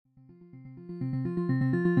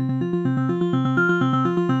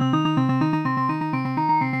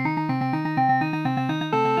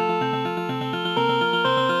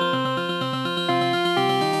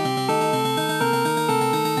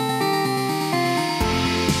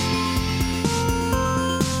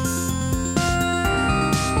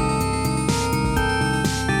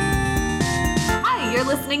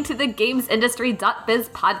the GamesIndustry.biz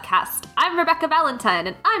podcast. I'm Rebecca Valentine,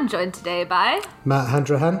 and I'm joined today by... Matt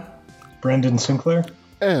Handrahan, Brandon Sinclair,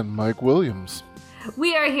 and Mike Williams.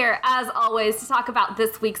 We are here, as always, to talk about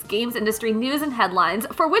this week's games industry news and headlines,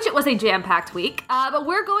 for which it was a jam-packed week. But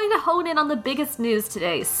we're going to hone in on the biggest news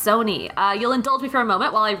today, Sony. You'll indulge me for a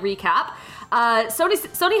moment while I recap.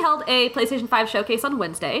 Sony held a PlayStation 5 showcase on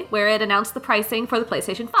Wednesday, where it announced the pricing for the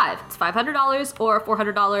PlayStation 5. It's $500 or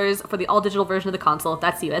 $400 for the all-digital version of the console, if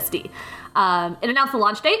that's USD. It announced the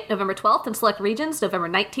launch date, November 12th in select regions, November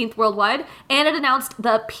 19th worldwide, and it announced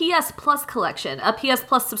the PS Plus collection, a PS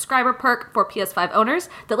Plus subscriber perk for PS5 owners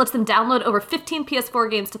that lets them download over 15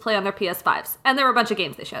 PS4 games to play on their PS5s. And there were a bunch of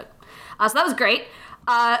games they showed. So that was great.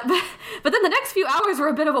 But then the next few hours were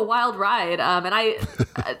a bit of a wild ride.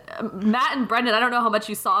 Matt and Brendan, I don't know how much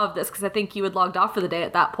you saw of this because I think you had logged off for the day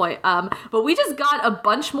at that point. But we just got a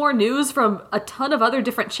bunch more news from a ton of other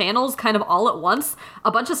different channels kind of all at once.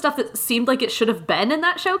 A bunch of stuff that seemed like it should have been in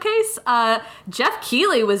that showcase. Jeff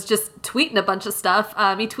Keighley was just tweeting a bunch of stuff.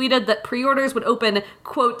 He tweeted that pre-orders would open,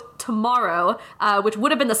 quote, tomorrow, which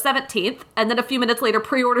would have been the 17th. And then a few minutes later,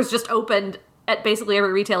 pre-orders just opened at basically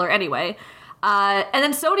every retailer anyway. And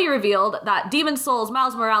then Sony revealed that Demon's Souls,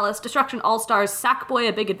 Miles Morales, Destruction All-Stars, Sackboy: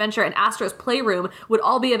 A Big Adventure, and Astro's Playroom would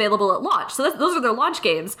all be available at launch. So those are their launch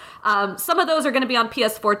games. Some of those are going to be on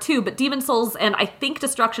PS4 too, but Demon's Souls and I think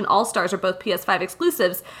Destruction All-Stars are both PS5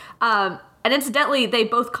 exclusives. And incidentally, they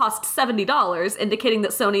both cost $70, indicating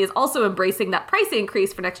that Sony is also embracing that price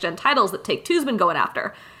increase for next-gen titles that Take-Two's been going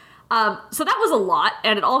after. So that was a lot,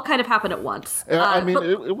 and it all kind of happened at once.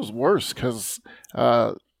 It was worse because...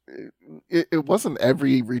 It wasn't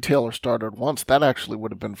every retailer started at once. That actually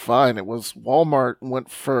would have been fine. It was Walmart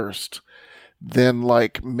went first. Then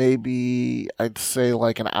maybe I'd say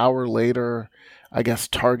an hour later, I guess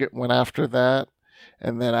Target went after that.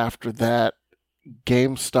 And then after that,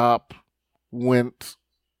 GameStop went,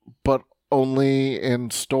 but only in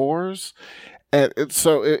stores. And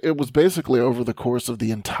so it was basically over the course of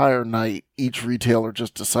the entire night, each retailer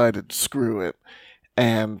just decided, screw it.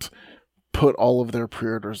 And put all of their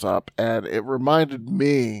pre-orders up, and it reminded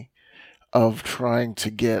me of trying to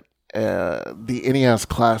get the NES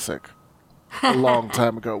Classic a long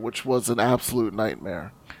time ago, which was an absolute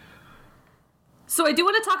nightmare. So I do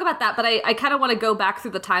want to talk about that, but I kind of want to go back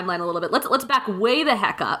through the timeline a little bit. Let's back way the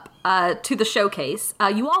heck up to the showcase.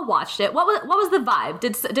 You all watched it. What was the vibe?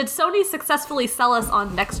 Did Sony successfully sell us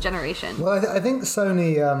on next generation? Well, I think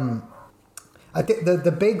Sony... I think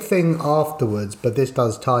the big thing afterwards, but this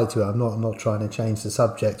does tie to it, I'm not trying to change the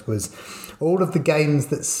subject, was all of the games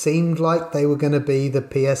that seemed like they were going to be the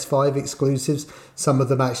PS5 exclusives. Some of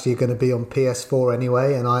them actually are going to be on PS4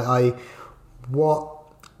 anyway, and I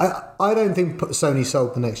don't think Sony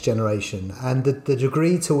sold the next generation, and the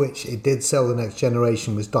degree to which it did sell the next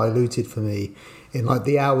generation was diluted for me in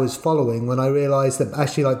the hours following, when I realised that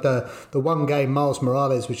actually the one game, Miles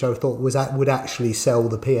Morales, which I thought would actually sell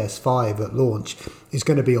the PS5 at launch, is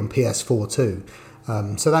going to be on PS4 too.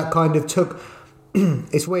 So that kind of took...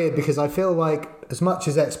 It's weird because I feel like as much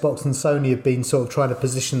as Xbox and Sony have been sort of trying to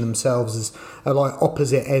position themselves as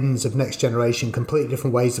opposite ends of next generation, completely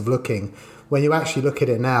different ways of looking, when you actually look at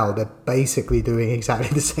it now, they're basically doing exactly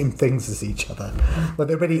the same things as each other. But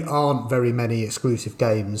there really aren't very many exclusive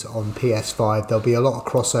games on PS5. There'll be a lot of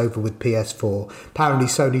crossover with PS4. Apparently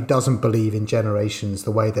Sony doesn't believe in generations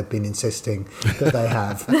the way they've been insisting that they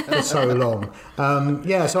have for so long.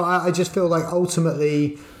 So I just feel like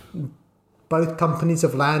ultimately both companies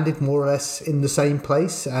have landed more or less in the same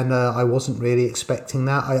place, and I wasn't really expecting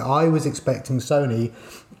that. I was expecting Sony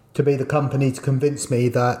to be the company to convince me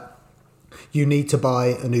that you need to buy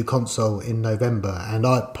a new console in November. And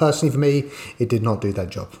personally, for me, it did not do that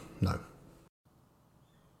job. No.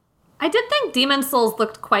 I did think Demon's Souls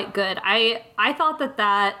looked quite good. I thought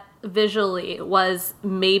that visually was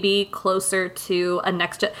maybe closer to a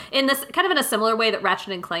next gen, in this kind of in a similar way that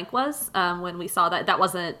Ratchet and Clank was when we saw that. That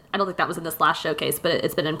wasn't, I don't think that was in this last showcase, but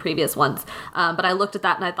it's been in previous ones. But I looked at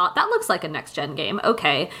that and I thought that looks like a next gen game.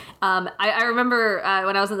 Okay. I remember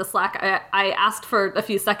when I was in the Slack, I asked for a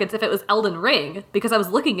few seconds if it was Elden Ring, because I was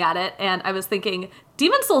looking at it and I was thinking,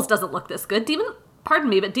 Demon's Souls doesn't look this good.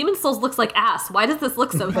 Pardon me, but Demon's Souls looks like ass. Why does this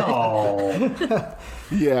look so good?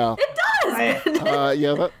 Yeah. It does!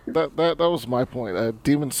 That was my point.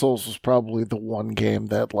 Demon's Souls was probably the one game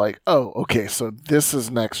that okay, so this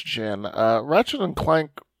is next gen. Ratchet and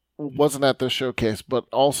Clank wasn't at this showcase, but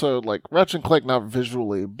also Ratchet and Clank, not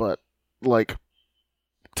visually, but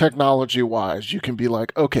technology-wise, you can be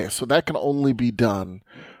okay, so that can only be done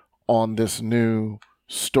on this new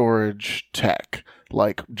storage tech,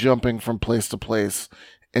 jumping from place to place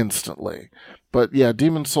instantly. But yeah,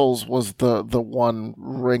 Demon Souls was the one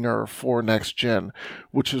ringer for next gen,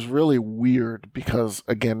 which is really weird because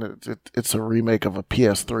again, it's a remake of a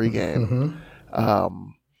PS3 game,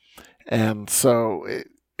 and so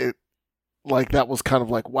it like that was kind of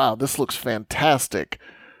like, wow, this looks fantastic.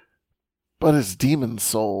 But it's Demon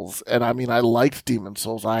Souls, and I mean, I liked Demon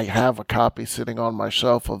Souls. I have a copy sitting on my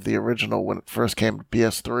shelf of the original when it first came to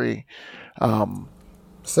PS3.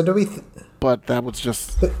 So do we? But that was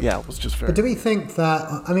just, it was just very. But do we think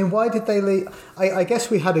that? I mean, why did they leave? I guess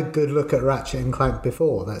we had a good look at Ratchet and Clank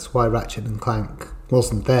before. That's why Ratchet and Clank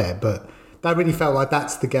wasn't there. But that really felt like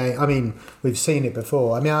that's the game. I mean, we've seen it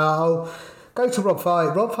before. I mean, I'll go to Rob Fye.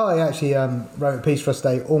 Rob Fye actually wrote a piece for us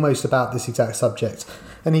today almost about this exact subject,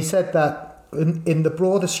 and he said that. In the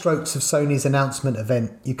broader strokes of Sony's announcement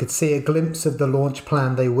event, you could see a glimpse of the launch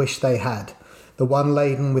plan they wish they had. The one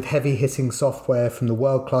laden with heavy-hitting software from the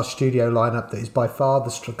world-class studio lineup that is by far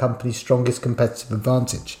the company's strongest competitive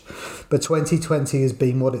advantage. But 2020 has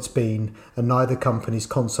been what it's been, and neither company's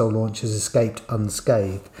console launch has escaped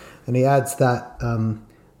unscathed. And he adds that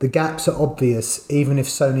the gaps are obvious, even if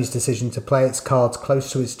Sony's decision to play its cards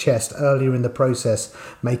close to its chest earlier in the process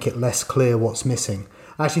make it less clear what's missing.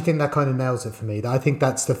 I actually think that kind of nails it for me. I think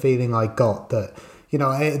that's the feeling I got, that, you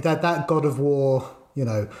know, that God of War, you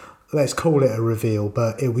know, let's call it a reveal,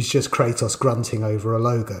 but it was just Kratos grunting over a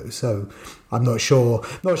logo. So I'm not sure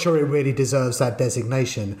it really deserves that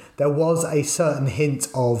designation. There was a certain hint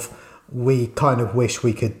of, we kind of wish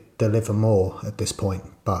we could deliver more at this point,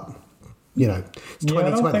 but, you know, it's 2020. I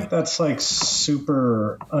don't think that's like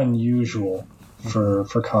super unusual for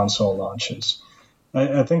console launches.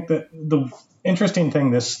 I think that the interesting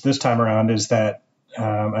thing this time around is that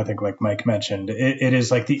I think, like Mike mentioned, it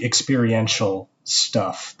is like the experiential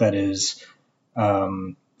stuff that is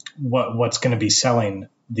what's going to be selling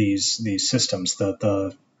these systems.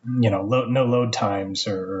 The no load times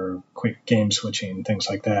or quick game switching, things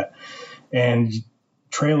like that, and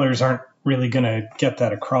trailers aren't really going to get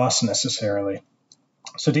that across necessarily.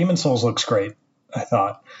 So Demon Souls looks great, I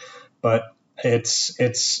thought, but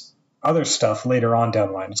it's other stuff later on down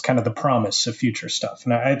the line. It's kind of the promise of future stuff.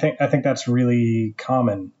 And I think that's really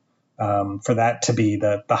common for that to be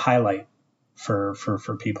the highlight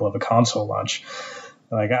for people of a console launch.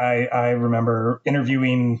 Like I remember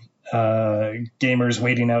interviewing gamers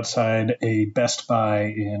waiting outside a Best Buy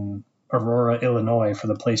in Aurora, Illinois for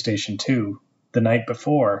the PlayStation 2 the night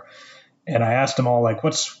before. And I asked them all, like,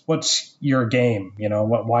 what's your game? You know,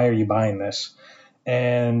 why are you buying this?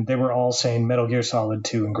 And they were all saying Metal Gear Solid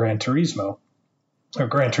 2 and Gran Turismo. Or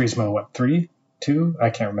Gran Turismo, 3? 2?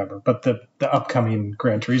 I can't remember. But the upcoming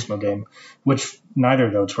Gran Turismo game, which neither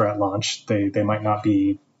of those were at launch. They might not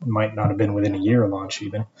have been within a year of launch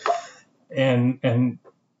even. And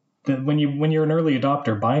when you're an early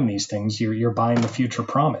adopter buying these things, you're buying the future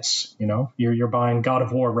promise. You know, you're buying God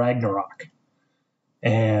of War Ragnarok.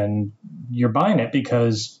 And you're buying it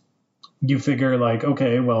because you figure, like,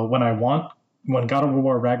 okay, well, when God of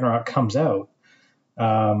War Ragnarok comes out,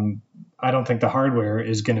 I don't think the hardware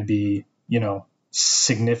is going to be, you know,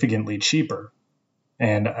 significantly cheaper.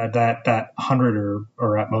 And that $100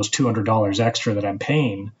 or at most $200 extra that I'm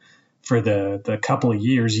paying for the couple of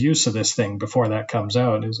years use of this thing before that comes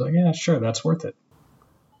out is like, yeah, sure, that's worth it.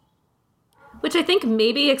 Which I think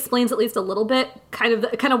maybe explains at least a little bit kind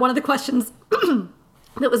of one of the questions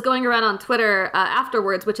that was going around on Twitter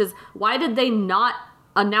afterwards, which is, why did they not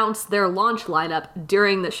announce their launch lineup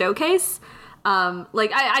during the showcase?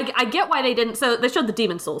 I get why they didn't. So they showed the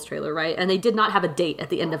Demon Souls trailer, right? And they did not have a date at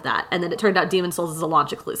the end of that. And then it turned out Demon Souls is a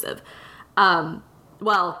launch exclusive.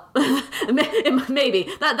 Well, maybe.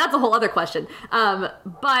 That's a whole other question.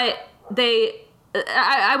 But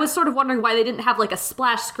I was sort of wondering why they didn't have like a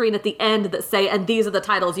splash screen at the end that say, and these are the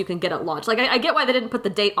titles you can get at launch. Like, I get why they didn't put the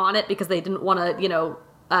date on it, because they didn't want to, you know,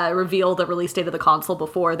 reveal the release date of the console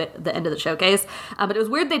before the end of the showcase. But it was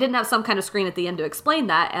weird they didn't have some kind of screen at the end to explain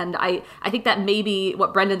that. And I think that maybe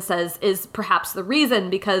what Brendan says is perhaps the reason,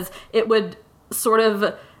 because it would sort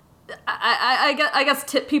of, I guess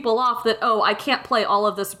tip people off that, oh, I can't play all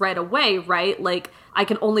of this right away, right? Like, I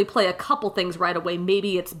can only play a couple things right away.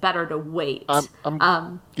 Maybe it's better to wait.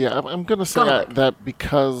 I'm going to say that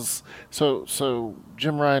because so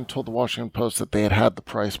Jim Ryan told the Washington Post that they had the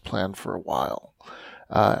price plan for a while,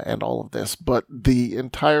 and all of this, but the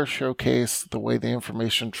entire showcase, the way the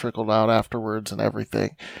information trickled out afterwards and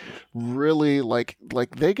everything, really like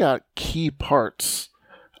they got key parts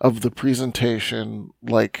of the presentation,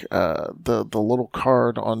 like the little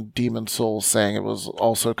card on Demon Souls saying it was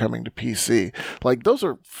also coming to PC. Like, those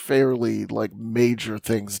are fairly like major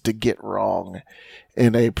things to get wrong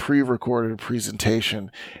in a pre-recorded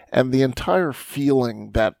presentation, and the entire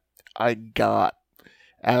feeling that I got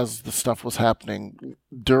as the stuff was happening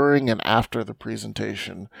during and after the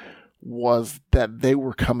presentation was that they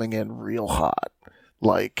were coming in real hot,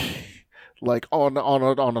 like on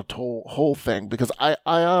a whole thing. Because I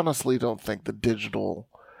honestly don't think the digital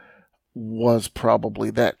was probably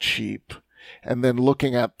that cheap. And then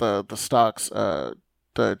looking at the stocks,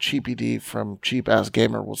 the cheaped from Cheap Ass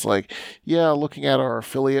Gamer was like, yeah, looking at our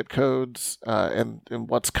affiliate codes and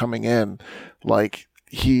what's coming in, like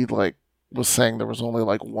he like was saying there was only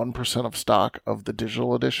like 1% of stock of the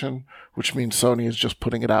digital edition, which means Sony is just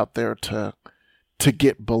putting it out there to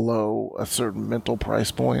get below a certain mental price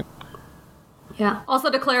point. Yeah. Also,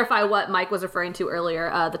 to clarify what Mike was referring to earlier,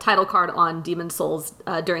 the title card on Demon Souls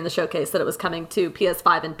during the showcase said it was coming to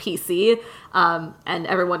PS5 and PC, and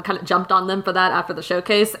everyone kind of jumped on them for that after the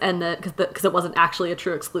showcase, and because it wasn't actually a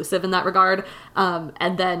true exclusive in that regard.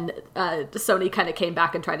 And then Sony kind of came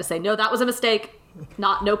back and tried to say, no, that was a mistake.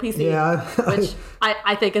 No PC, which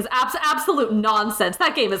I think is absolute nonsense.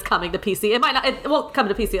 That game is coming to PC. It won't come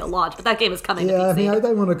to PC at launch, but that game is coming to PC. I mean, I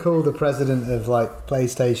don't want to call the president of like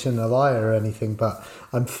PlayStation a liar or anything, but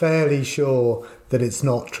I'm fairly sure that it's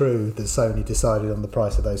not true that Sony decided on the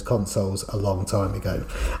price of those consoles a long time ago.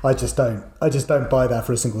 I just don't buy that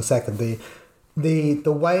for a single second.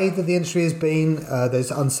 The way that the industry has been,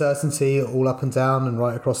 there's uncertainty all up and down and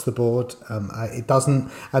right across the board. It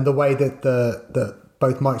doesn't, and the way that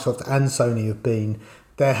both Microsoft and Sony have been,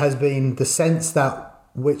 there has been the sense that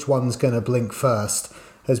which one's going to blink first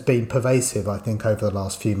has been pervasive, I think, over the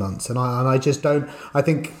last few months. And I just don't. I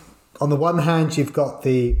think on the one hand, you've got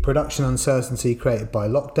the production uncertainty created by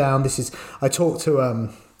lockdown. I talked to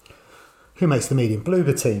who makes the Medium?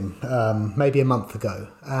 Bloober Team, maybe a month ago.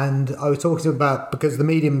 And I was talking about, because the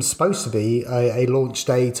Medium's supposed to be a launch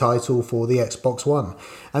day title for the Xbox One.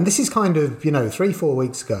 And this is kind of, 3-4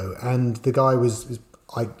 weeks ago. And the guy was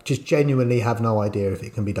I just genuinely have no idea if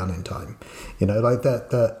it can be done in time. Like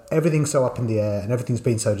that everything's so up in the air and everything's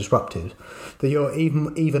been so disrupted that you're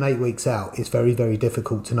even 8 weeks out, it's very, very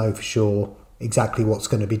difficult to know for sure exactly what's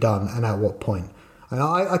going to be done and at what point. And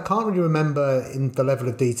I can't really remember in the level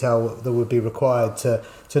of detail that would be required to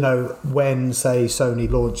know when, say, Sony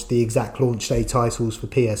launched the exact launch day titles for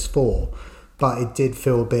PS4, but it did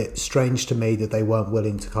feel a bit strange to me that they weren't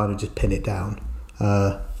willing to kind of just pin it down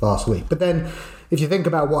last week. But then, if you think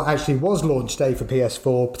about what actually was launch day for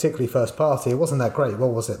PS4, particularly first party, it wasn't that great.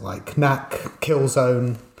 What was it, like Knack,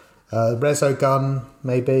 Killzone, Resogun,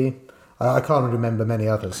 maybe? I can't really remember many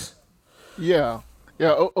others. Yeah,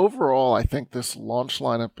 overall, I think this launch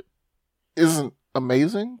lineup isn't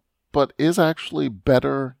amazing, but is actually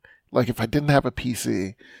better. Like, if I didn't have a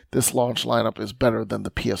PC, this launch lineup is better than the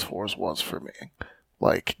PS4's was for me.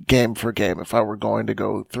 Like, game for game, if I were going to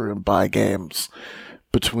go through and buy games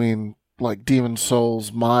between, like, Demon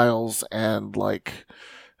Souls, Miles, and, like,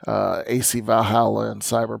 AC Valhalla and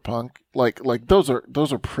Cyberpunk, like those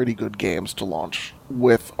are pretty good games to launch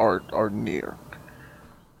with our near.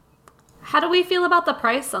 How do we feel about the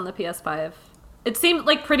price on the PS5? It seemed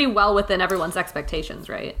like pretty well within everyone's expectations,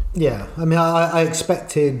 right? Yeah, I mean, I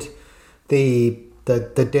expected the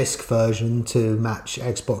disc version to match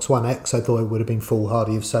Xbox One X. I thought it would have been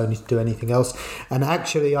foolhardy of Sony to do anything else. And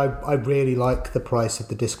actually, I really like the price of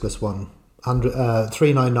the discless one.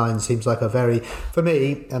 $399 seems like a very, for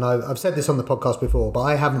me, and I've said this on the podcast before, but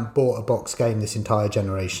I haven't bought a box game this entire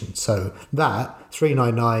generation. So that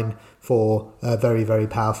 $399 for a very, very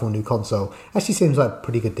powerful new console actually seems like a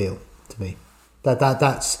pretty good deal to me.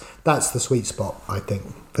 That's the sweet spot, I think,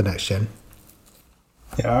 for next gen.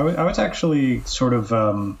 Yeah, I was actually sort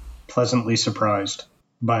of pleasantly surprised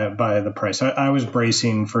by the price. I was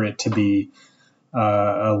bracing for it to be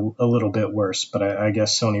a little bit worse, but I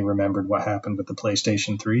guess Sony remembered what happened with the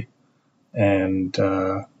PlayStation 3, and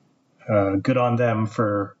good on them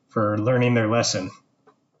for learning their lesson.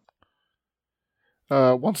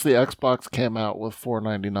 Once the Xbox came out with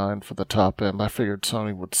 $499 for the top end, I figured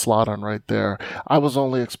Sony would slot on right there. I was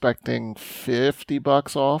only expecting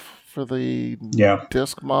 $50 off for the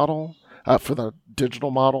disc model, for the digital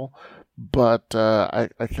model, but I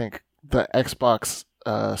think the Xbox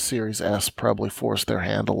Series S probably forced their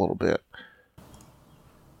hand a little bit.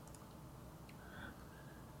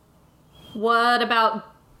 What about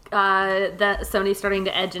that Sony starting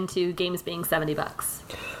to edge into games being $70?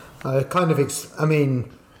 I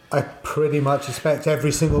mean, I pretty much expect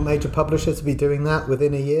every single major publisher to be doing that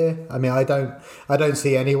within a year. I mean, I don't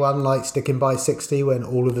see anyone like sticking by 60 when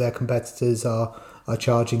all of their competitors are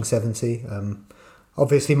charging 70.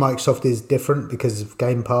 Obviously, Microsoft is different because of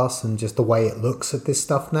Game Pass and just the way it looks at this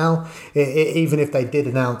stuff now. Even if they did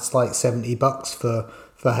announce like $70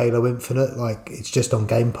 for Halo Infinite, like it's just on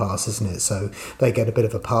Game Pass, isn't it? So they get a bit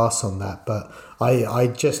of a pass on that. But I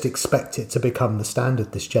just expect it to become the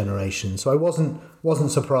standard this generation. So I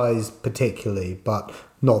wasn't surprised particularly, but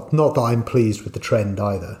not that I'm pleased with the trend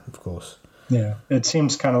either, of course. Yeah, it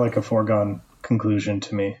seems kind of like a foregone conclusion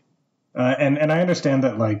to me. And I understand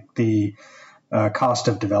that like the cost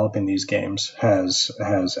of developing these games has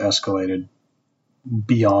escalated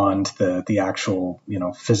beyond the actual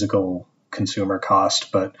physical consumer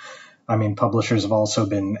cost, but I mean publishers have also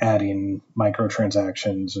been adding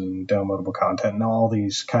microtransactions and downloadable content and all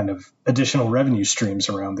these kind of additional revenue streams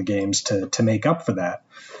around the games to make up for that.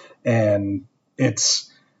 And it's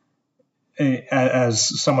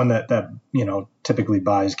as someone that typically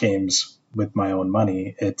buys games with my own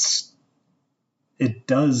money, it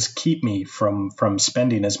does keep me from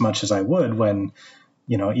spending as much as I would when,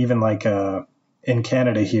 even like in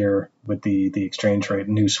Canada here with the exchange rate,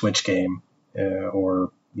 new Switch game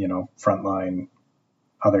or, Frontline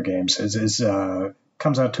other games is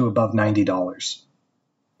comes out to above $90.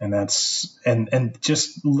 And that's, and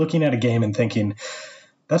just looking at a game and thinking,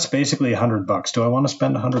 that's basically $100. Do I want to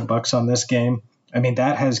spend $100 on this game? I mean,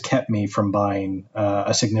 that has kept me from buying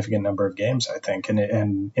a significant number of games, I think.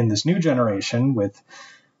 And in this new generation with,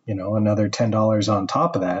 another $10 on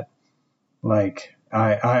top of that, like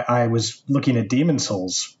I was looking at Demon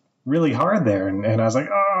Souls really hard there. And I was like,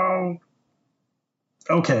 oh,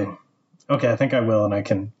 okay, I think I will. And I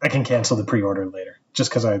can cancel the pre-order later just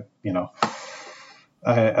because I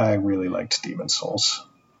really liked Demon Souls,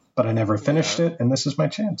 but I never finished it. And this is my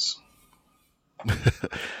chance.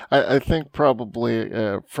 I think probably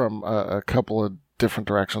from a couple of different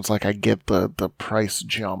directions. Like I get the price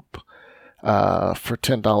jump for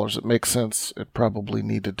 $10. It makes sense. It probably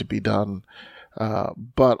needed to be done.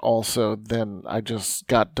 But also then I just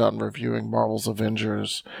got done reviewing Marvel's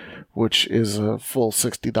Avengers, which is a full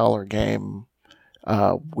 $60 game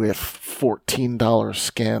with $14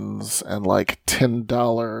 skins and like $10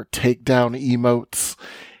 takedown emotes.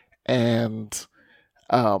 And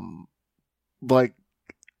like,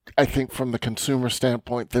 I think from the consumer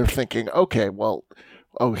standpoint, they're thinking, okay, we'll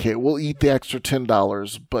eat the extra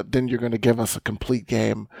 $10, but then you're going to give us a complete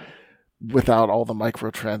game without all the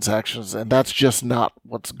microtransactions, and that's just not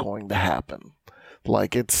what's going to happen.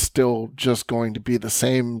 Like, it's still just going to be the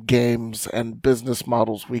same games and business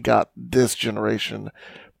models we got this generation,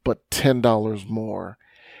 but $10 more.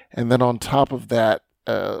 And then on top of that,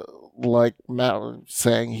 like Matt was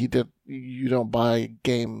saying, you don't buy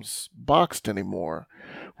games boxed anymore,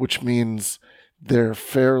 which means they're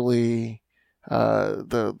fairly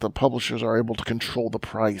the publishers are able to control the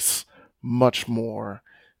price much more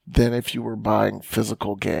than if you were buying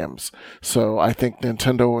physical games. So I think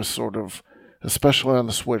Nintendo was sort of, especially on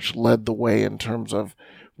the Switch, led the way in terms of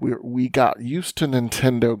we got used to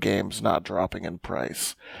Nintendo games not dropping in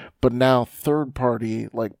price, but now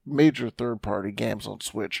major third-party games on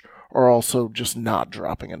Switch are also just not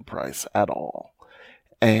dropping in price at all.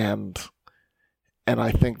 And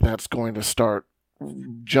I think that's going to start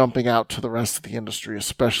jumping out to the rest of the industry,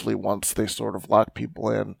 especially once they sort of lock people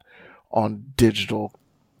in on digital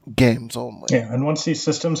games only. Yeah, and once these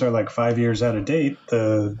systems are like 5 years out of date,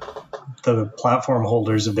 the platform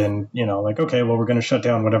holders have been, like, okay, well, we're going to shut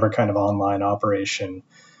down whatever kind of online operation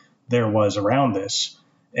there was around this,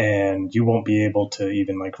 and you won't be able to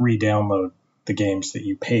even like re-download the games that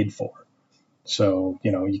you paid for. So,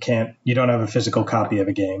 you don't have a physical copy of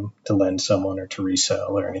a game to lend someone or to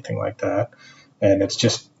resell or anything like that. And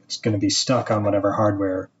it's going to be stuck on whatever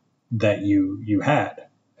hardware that you had.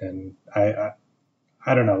 And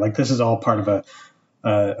I don't know, like this is all part of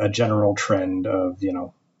a general trend of,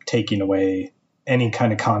 taking away any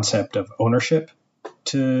kind of concept of ownership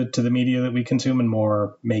to the media that we consume and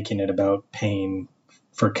more making it about paying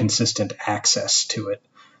for consistent access to it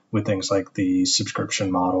with things like the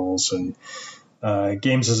subscription models and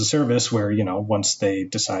games as a service where, once they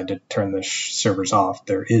decide to turn the servers off,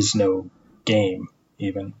 there is no game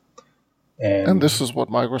even. And this is what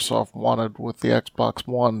Microsoft wanted with the Xbox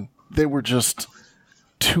One. They were just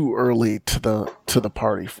too early to the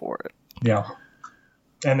party for it. Yeah.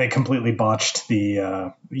 And they completely botched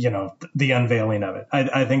the unveiling of it.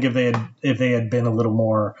 I think if they had been a little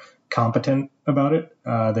more competent about it,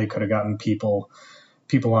 they could have gotten people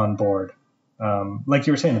on board. Like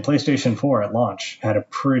you were saying, the PlayStation 4 at launch had a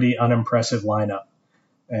pretty unimpressive lineup,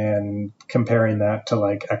 and comparing that to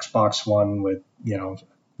like Xbox One with,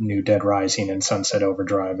 New Dead Rising and Sunset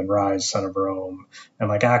Overdrive and Rise, Son of Rome, and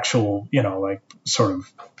like actual, like sort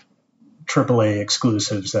of AAA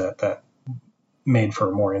exclusives that made for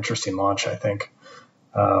a more interesting launch, I think.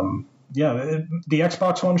 The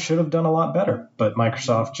Xbox One should have done a lot better, but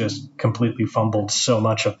Microsoft just completely fumbled so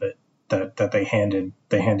much of it that they handed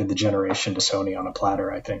the generation to Sony on a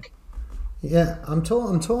platter, I think. Yeah, I'm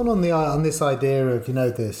torn on this idea of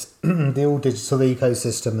this the all digital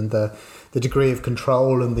ecosystem and the degree of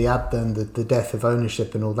control and the death of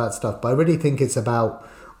ownership and all that stuff. But I really think it's about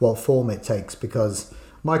what form it takes, because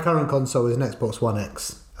my current console is an Xbox One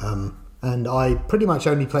X, and I pretty much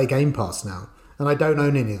only play Game Pass now, and I don't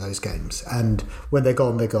own any of those games. And when they're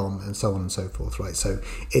gone, and so on and so forth, right? So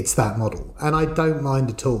it's that model, and I don't mind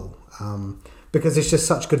at all, because it's just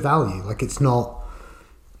such good value. Like, it's not.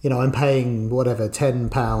 I'm paying whatever,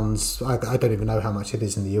 £10. I don't even know how much it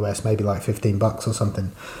is in the US, maybe like $15 or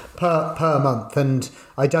something per month. And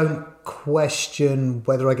I don't question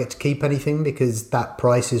whether I get to keep anything, because that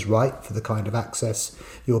price is right for the kind of access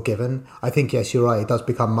you're given. I think, yes, you're right. It does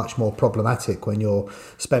become much more problematic when you're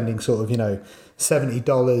spending sort of,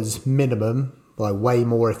 $70 minimum, like way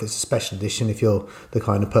more if it's a special edition, if you're the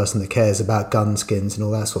kind of person that cares about gun skins and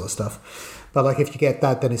all that sort of stuff. But like, if you get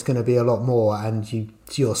that, then it's going to be a lot more, and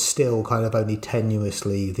you're still kind of only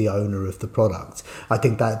tenuously the owner of the product. I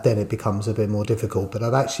think that then it becomes a bit more difficult. But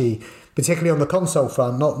I've actually, particularly on the console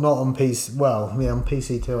front, not on PC. Well, on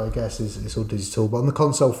PC too, I guess it's all digital. But on the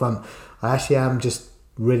console front, I actually am just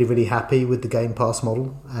really, really happy with the Game Pass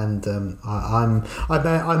model, and I'm.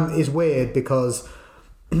 It's weird because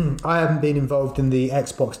I haven't been involved in the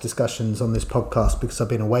Xbox discussions on this podcast because I've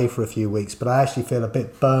been away for a few weeks, but I actually feel a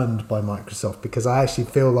bit burned by Microsoft, because I actually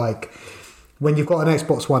feel like when you've got an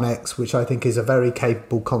Xbox One X, which I think is a very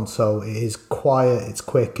capable console, it is quiet, it's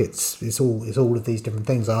quick, it's all of these different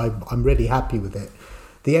things. I'm really happy with it.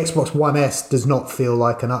 The Xbox One S does not feel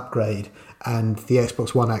like an upgrade, and the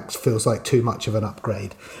Xbox One X feels like too much of an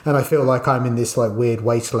upgrade. And I feel like I'm in this like weird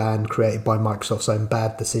wasteland created by Microsoft's own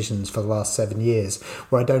bad decisions for the last 7 years,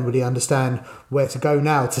 where I don't really understand where to go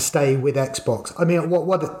now to stay with Xbox. I mean,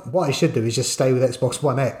 what I should do is just stay with Xbox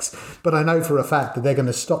One X, but I know for a fact that they're going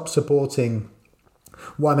to stop supporting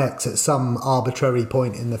One X at some arbitrary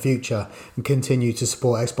point in the future and continue to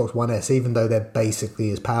support Xbox One S, even though they're basically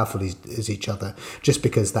as powerful as each other, just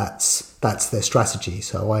because that's their strategy.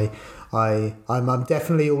 So I'm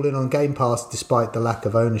definitely all in on Game Pass despite the lack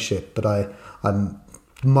of ownership, but I'm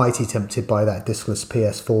mighty tempted by that discless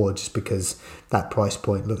PS4 just because that price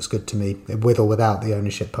point looks good to me, with or without the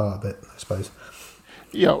ownership part of it, I suppose.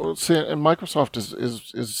 Yeah, well, see, and Microsoft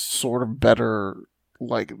is sort of better.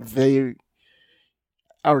 Like, they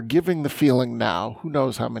are giving the feeling now, who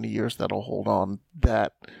knows how many years that'll hold on,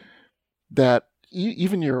 that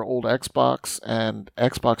even your old Xbox and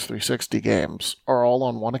Xbox 360 games are all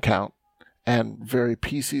on one account and very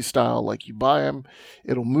PC style. Like, you buy them,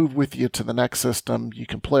 it'll move with you to the next system. You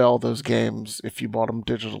can play all those games if you bought them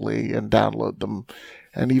digitally and download them.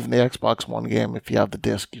 And even the Xbox One game, if you have the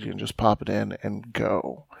disc, you can just pop it in and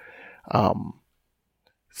go.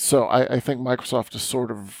 So I think Microsoft is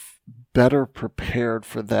sort of better prepared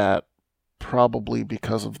for that, probably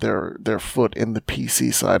because of their foot in the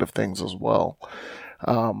PC side of things as well.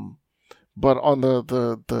 But on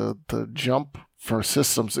the jump for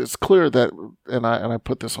systems, it's clear that, and I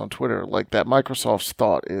put this on Twitter, like, that Microsoft's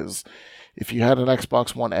thought is, if you had an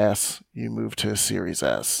Xbox One S, you move to a Series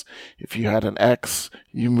S. If you had an X,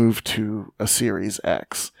 you move to a Series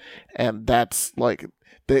X. And that's like,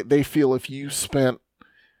 they feel if you spent,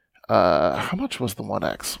 how much was the One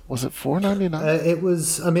X? Was it $499? It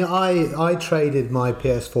was. I mean, I traded my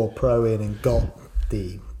PS4 Pro in and got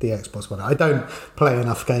the Xbox One. I don't play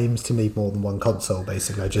enough games to need more than one console.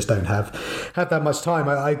 Basically, I just don't have that much time.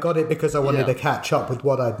 I got it because I wanted to catch up with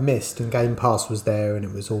what I'd missed, and Game Pass was there, and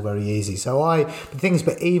it was all very easy. So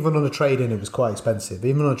but even on a trade-in, it was quite expensive.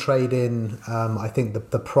 Even on a trade-in, I think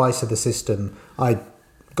the price of the system, I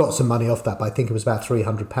got some money off that, but I think it was about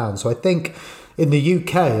 £300. So I think in the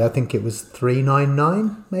UK, I think it was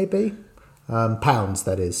 $399 maybe, pounds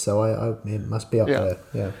that is. So it must be up there.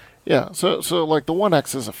 Yeah. Yeah, so like the One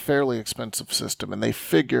X is a fairly expensive system, and they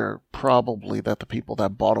figure probably that the people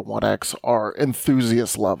that bought a One X are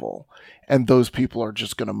enthusiast level, and those people are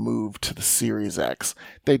just going to move to the Series X.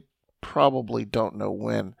 They probably don't know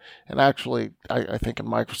when. And actually, I think in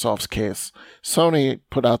Microsoft's case, Sony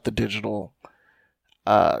put out the digital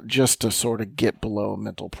just to sort of get below a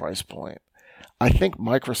mental price point. I think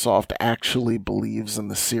Microsoft actually believes in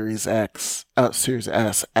the Series S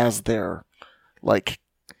as their, like,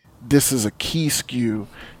 this is a key SKU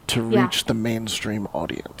to reach the mainstream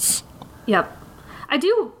audience. Yep. I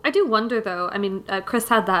do wonder though. I mean, Chris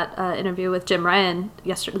had that interview with Jim Ryan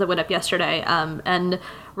that went up yesterday, and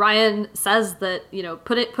Ryan says that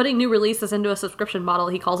putting new releases into a subscription model,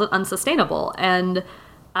 he calls it unsustainable. And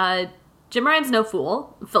Jim Ryan's no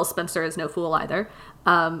fool. Phil Spencer is no fool either.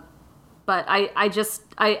 But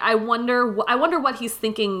I wonder what he's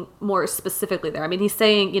thinking more specifically there. I mean, he's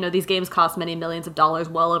saying, these games cost many millions of dollars,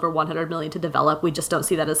 well over $100 million to develop. We just don't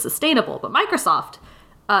see that as sustainable. But Microsoft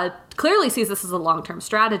clearly sees this as a long-term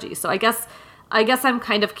strategy. So I guess I'm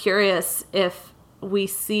kind of curious if we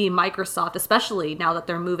see Microsoft, especially now that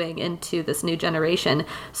they're moving into this new generation,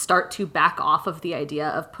 start to back off of the idea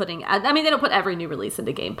of putting... I mean, they don't put every new release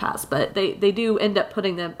into Game Pass, but they do end up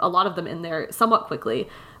putting a lot of them in there somewhat quickly.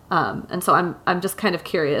 And so I'm just kind of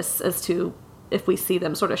curious as to if we see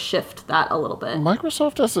them sort of shift that a little bit.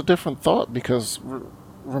 With has a different thought because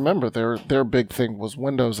remember their big thing was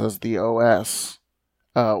Windows as the OS,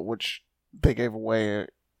 which they gave away,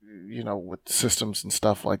 with systems and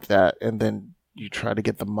stuff like that, and then you try to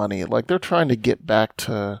get the money. Like they're trying to get back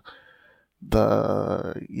to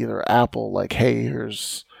the either Apple, like, hey,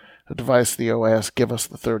 here's a device, the OS, give us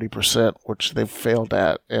the 30%, which they've failed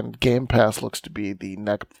at, and Game Pass looks to be the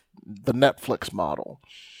Netflix model,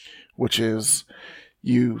 which is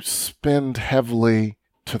you spend heavily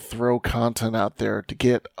to throw content out there to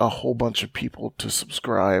get a whole bunch of people to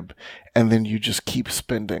subscribe, and then you just keep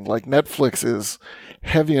spending. Like Netflix is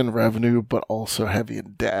heavy in revenue, but also heavy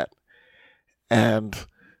in debt. And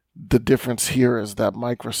the difference here is that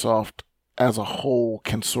Microsoft as a whole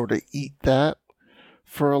can sort of eat that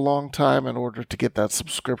for a long time in order to get that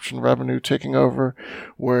subscription revenue taking over,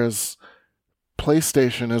 whereas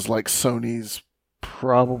PlayStation is like Sony's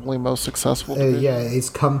probably most successful division. Yeah, it's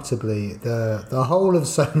comfortably the whole of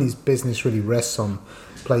Sony's business really rests on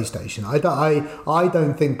PlayStation. I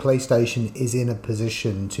don't think PlayStation is in a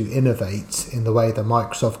position to innovate in the way that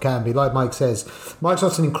Microsoft can be. Like Mike says,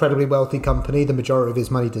 Microsoft's an incredibly wealthy company. The majority of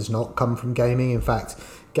its money does not come from gaming. In fact,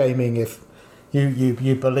 gaming, if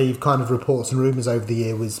you believe kind of reports and rumours over the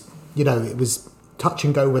year, was it was touch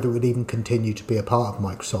and go whether it would even continue to be a part of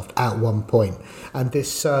Microsoft at one point. And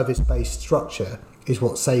this service-based structure is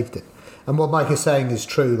what saved it. And what Mike is saying is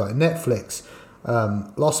true. Like Netflix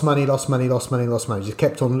lost money, just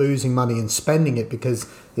kept on losing money and spending it, because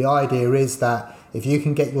the idea is that if you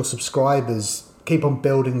can get your subscribers, keep on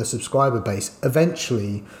building the subscriber base,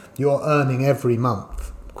 eventually you're earning every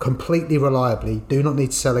month completely reliably, do not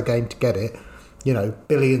need to sell a game to get it,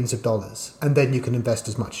 billions of dollars, and then you can invest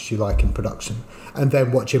as much as you like in production, and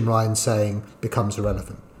then what Jim Ryan's saying becomes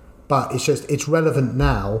irrelevant. But it's relevant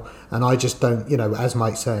now, and I just don't, as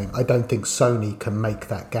Mike's saying, I don't think Sony can make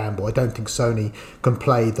that gamble. I don't think Sony can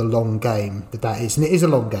play the long game that is, and it is a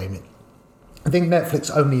long game. I think Netflix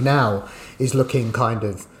only now is looking kind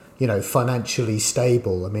of, financially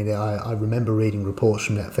stable. I mean, I remember reading reports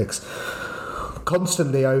from Netflix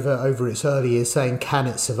constantly over its early years saying, can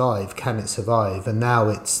it survive, and now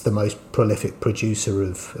it's the most prolific producer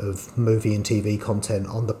of movie and TV content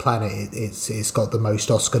on the planet. It's got the most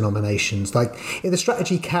Oscar nominations. Like, the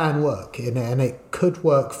strategy can work, and it could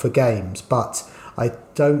work for games, but I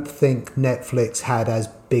don't think Netflix had as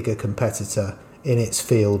big a competitor in its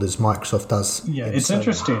field as Microsoft does. Yeah, it's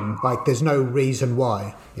interesting. Like, there's no reason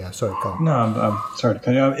why. Yeah, sorry, go on. No, I'm sorry to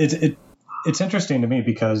cut you off. It's interesting to me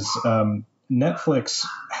because Netflix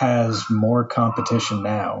has more competition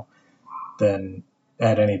now than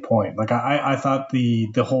at any point. Like I thought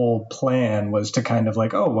the whole plan was to kind of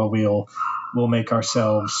like, oh, well, we'll make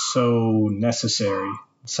ourselves so necessary,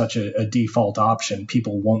 such a default option.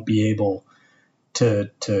 People won't be able to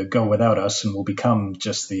go without us, and we'll become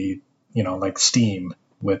just the, like Steam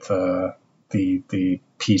with the PC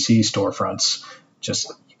storefronts.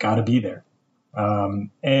 Just, you got to be there.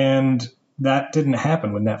 And that didn't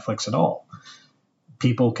happen with Netflix at all.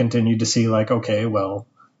 People continued to see like, okay, well,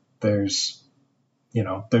 there's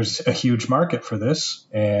a huge market for this,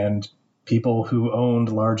 and people who owned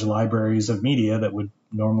large libraries of media that would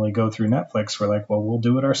normally go through Netflix were like, well, we'll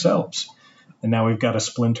do it ourselves. And now we've got a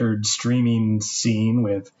splintered streaming scene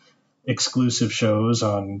with exclusive shows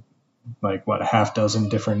on like a half dozen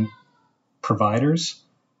different providers.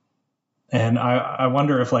 And I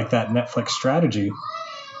wonder if like that Netflix strategy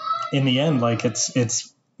in the end, like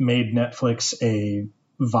it's made Netflix a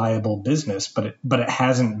viable business, but it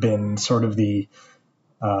hasn't been sort of the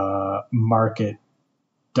market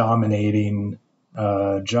dominating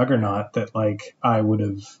juggernaut that like I would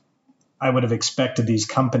have expected these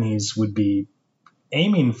companies would be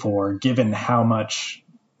aiming for, given how much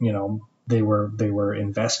they were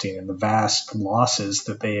investing and the vast losses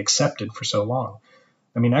that they accepted for so long.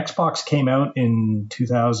 I mean, Xbox came out in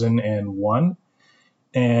 2001,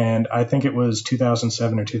 and I think it was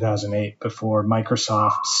 2007 or 2008 before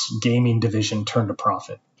Microsoft's gaming division turned a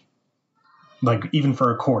profit. Like, even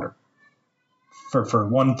for a quarter. For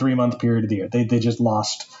 1 3-month period of the year. They just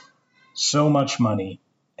lost so much money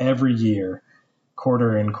every year,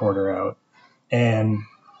 quarter in, quarter out. And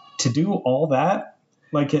to do all that,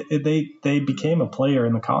 like they became a player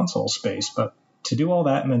in the console space, but to do all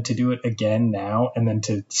that and then to do it again now and then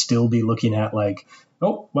to still be looking at like,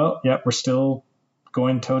 oh, well, yeah, we're still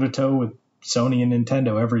going toe to toe with Sony and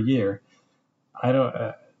Nintendo every year. I don't,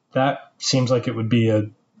 that seems like it would be a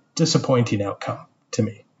disappointing outcome to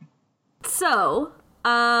me. So,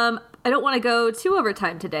 I don't want to go too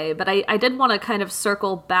overtime today, but I did want to kind of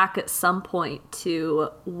circle back at some point to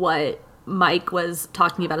what Mike was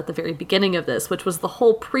talking about at the very beginning of this, which was the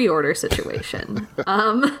whole pre-order situation,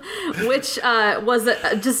 which was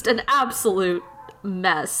just an absolute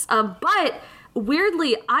mess. But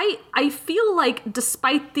weirdly, I feel like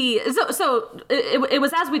despite the it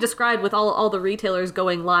was as we described with all the retailers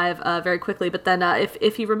going live very quickly. But then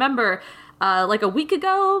if you remember. Like a week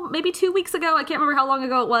ago, maybe 2 weeks ago, I can't remember how long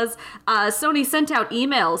ago it was, Sony sent out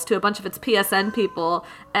emails to a bunch of its PSN people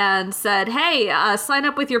and said, hey, sign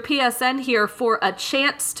up with your PSN here for a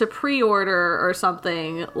chance to pre-order or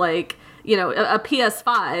something, like, you know, a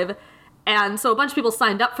PS5. And so a bunch of people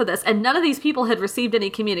signed up for this, and none of these people had received any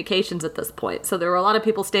communications at this point. So there were a lot of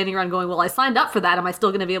people standing around going, well, I signed up for that. Am I still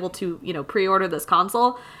going to be able to, you know, pre-order this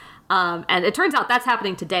console? And it turns out that's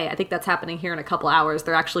happening today. I think that's happening here in a couple hours.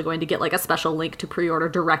 They're actually going to get like a special link to pre-order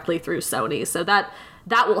directly through Sony. So that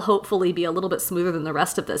will hopefully be a little bit smoother than the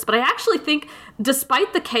rest of this. But I actually think,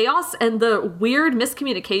 despite the chaos and the weird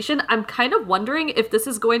miscommunication, I'm kind of wondering if this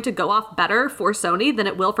is going to go off better for Sony than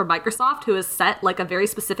it will for Microsoft, who has set like a very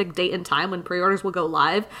specific date and time when pre-orders will go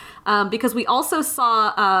live. Because we also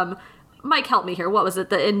saw, Mike, help me here. What was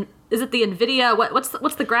it? Is it the NVIDIA? What's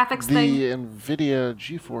the graphics thing? The NVIDIA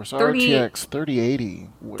GeForce RTX 3080.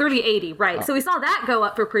 3080, right. So we saw that go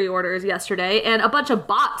up for pre-orders yesterday, and a bunch of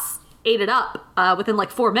bots ate it up within like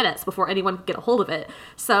 4 minutes before anyone could get a hold of it.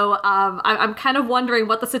 So I'm kind of wondering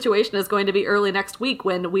what the situation is going to be early next week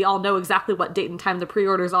when we all know exactly what date and time the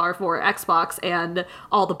pre-orders are for Xbox and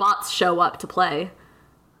all the bots show up to play.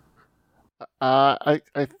 I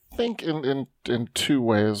think in two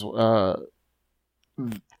ways.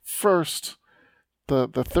 First, the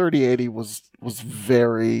 3080 was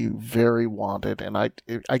very, very wanted, and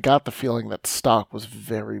I got the feeling that stock was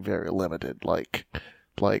very, very limited. Like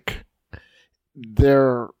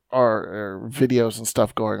there are videos and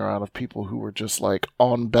stuff going around of people who were just like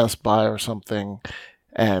on Best Buy or something,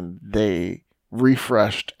 and they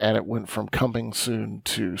refreshed and it went from coming soon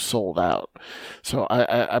to sold out. So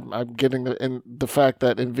I'm getting the fact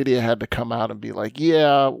that NVIDIA had to come out and be like,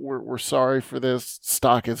 yeah, we're sorry for this,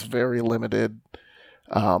 stock is very limited,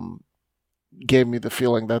 gave me the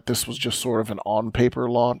feeling that this was just sort of an on-paper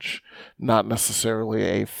launch, not necessarily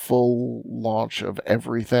a full launch of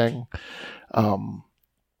everything.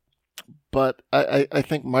 But I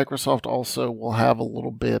think Microsoft also will have a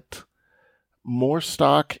little bit more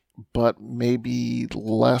stock, but maybe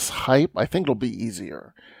less hype. I think it'll be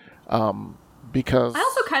easier. Because I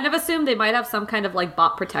also kind of assume they might have some kind of like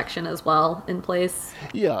bot protection as well in place.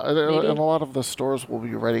 Yeah, and a lot of the stores will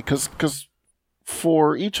be ready. Because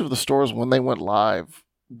for each of the stores, when they went live,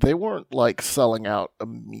 they weren't like selling out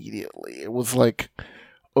immediately. It was like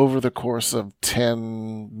over the course of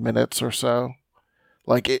 10 minutes or so.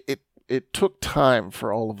 Like it took time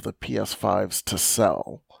for all of the PS5s to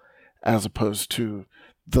sell, as opposed to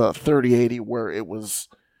the 3080 where it was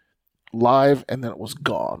live and then it was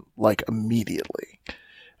gone like immediately.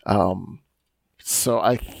 So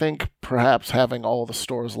I think perhaps having all the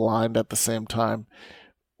stores lined at the same time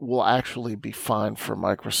will actually be fine for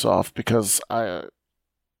Microsoft, because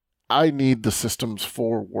I need the systems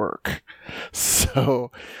for work.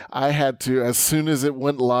 So I had to, as soon as it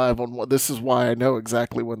went live on this is why I know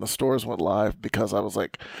exactly when the stores went live, because I was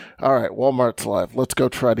like, all right, Walmart's live. Let's go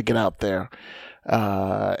try to get out there.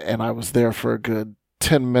 And I was there for a good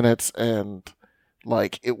 10 minutes and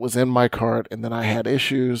like it was in my cart, and then I had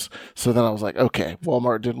issues. So then I was like, okay,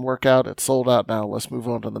 Walmart didn't work out. It's sold out now. Let's move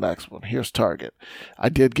on to the next one. Here's Target. I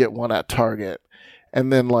did get one at Target.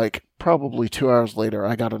 And then like probably 2 hours later,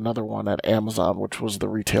 I got another one at Amazon, which was the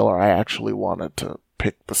retailer I actually wanted to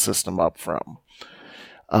pick the system up from.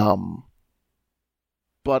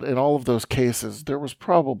 But in all of those cases, there was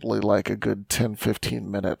probably like a good 10,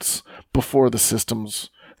 15 minutes before the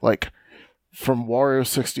systems like from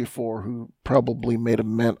Wario64, who probably made a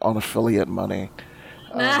mint on affiliate money,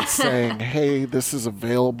 saying, hey, this is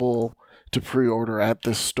available to pre-order at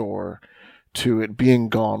this store, to it being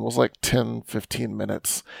gone was like 10, 15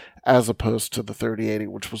 minutes, as opposed to the 3080,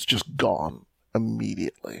 which was just gone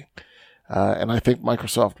immediately. And I think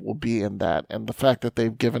Microsoft will be in that. And the fact that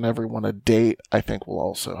they've given everyone a date, I think will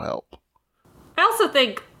also help. I also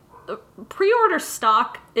think pre-order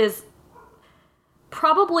stock is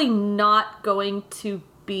probably not going to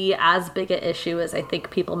be as big an issue as I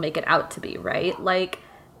think people make it out to be, right? Like,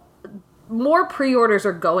 more pre-orders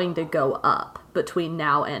are going to go up between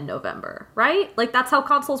now and November, right? Like, that's how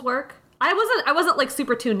consoles work. I wasn't like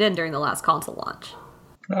super tuned in during the last console launch.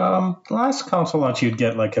 Last console launch, you'd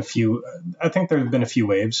get like a few. I think there have been a few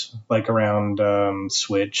waves, like around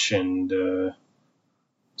Switch and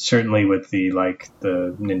certainly with the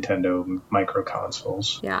Nintendo micro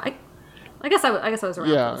consoles. Yeah, I guess I was around.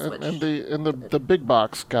 Yeah, for the Switch. and the big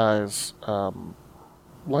box guys,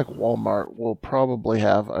 like Walmart, will probably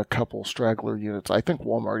have a couple straggler units. I think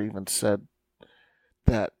Walmart even said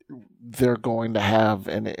that they're going to have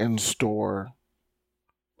an in-store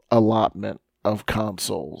allotment of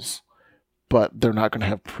consoles, but they're not going to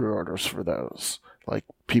have pre-orders for those. Like,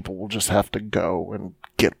 people will just have to go and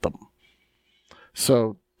get them.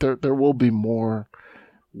 So there will be more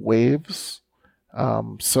waves.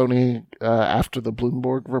 Sony, after the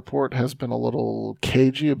Bloomberg report, has been a little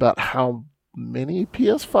cagey about how many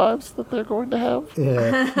PS5s that they're going to have.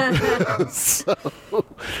 Yeah. So,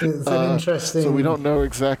 It's an interesting... So we don't know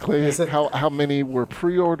exactly how many were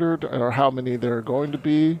pre-ordered or how many there are going to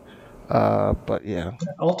be. But yeah.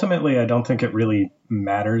 Ultimately, I don't think it really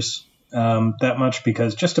matters that much,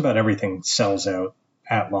 because just about everything sells out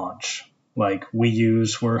at launch. Like, Wii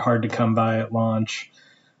U's were hard to come by at launch.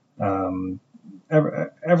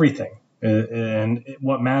 Everything. And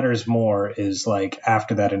what matters more is, like,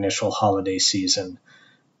 after that initial holiday season,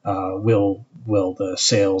 will the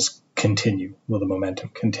sales continue? Will the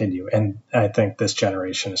momentum continue? And I think this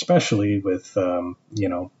generation, especially with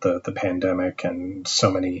the pandemic and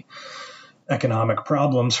so many economic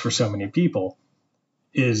problems for so many people,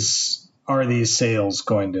 are these sales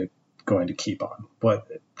going to keep on? But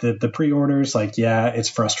the pre-orders, like, yeah, it's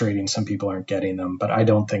frustrating. Some people aren't getting them, but I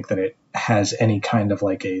don't think that it has any kind of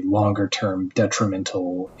like a longer term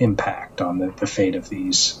detrimental impact on the fate of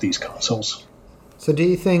these consoles. So do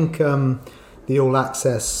you think the all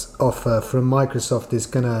access offer from Microsoft is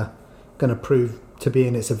gonna prove to be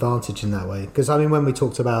in its advantage in that way? Because I mean, when we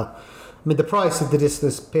talked about, the price of this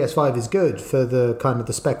PS5 is good for the kind of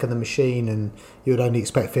the spec of the machine, and you would only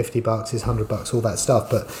expect $50, is $100, all that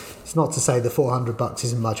stuff. But it's not to say the $400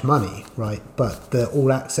 isn't much money, right? But the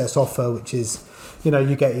all access offer, which is,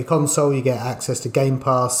 you get your console, you get access to Game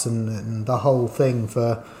Pass, and the whole thing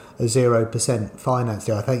for a 0% finance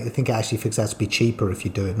deal. I think it actually figures out to be cheaper if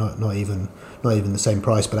you do it, not even the same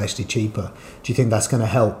price, but actually cheaper. Do you think that's going to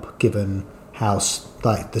help, given how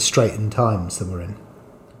the straitened times that we're in?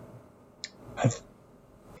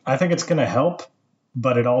 I think it's going to help,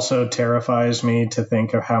 but it also terrifies me to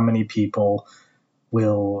think of how many people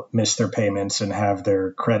will miss their payments and have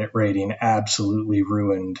their credit rating absolutely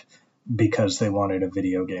ruined because they wanted a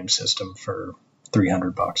video game system for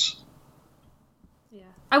 $300. Yeah,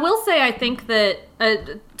 I will say I think that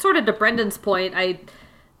sort of to Brendan's point, I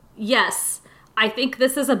think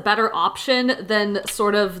this is a better option than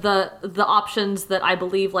sort of the options that I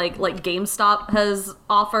believe like GameStop has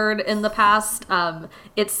offered in the past.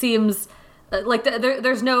 It seems like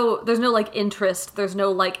there's no like interest, there's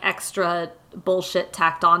no like extra bullshit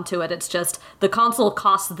tacked onto it. It's just the console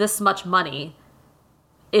costs this much money.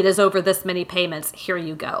 It is over this many payments. Here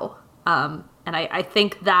you go. And I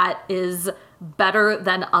think that is better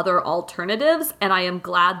than other alternatives, and I am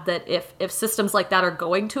glad that if systems like that are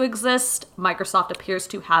going to exist, Microsoft appears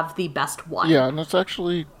to have the best one. Yeah, and it's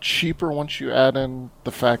actually cheaper once you add in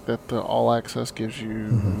the fact that the All Access gives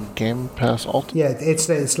you Game Pass Ultimate. Yeah, it's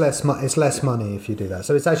less money if you do that.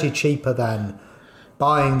 So it's actually cheaper than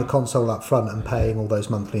buying the console up front and paying all those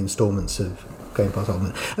monthly installments of Game Pass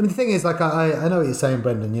Ultimate. I mean, the thing is, like, I know what you're saying,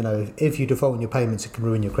 Brendan. If you default on your payments, it can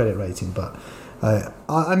ruin your credit rating, but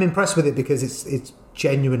I'm impressed with it because it's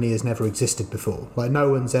genuinely has never existed before. Like, no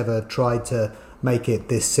one's ever tried to make it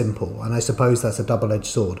this simple, and I suppose that's a double-edged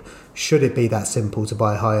sword. Should it be that simple to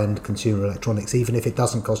buy high-end consumer electronics, even if it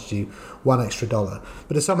doesn't cost you $1 extra?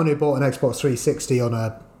 But as someone who bought an Xbox 360 on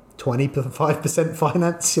a 25%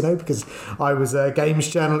 finance, because I was a games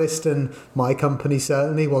journalist and my company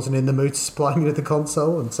certainly wasn't in the mood to supply me with the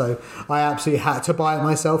console, and so I absolutely had to buy it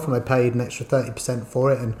myself, and I paid an extra 30%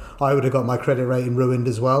 for it, and I would have got my credit rating ruined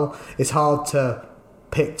as well. It's hard to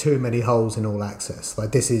pick too many holes in all access.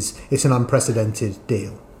 Like it's an unprecedented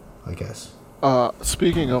deal, I guess.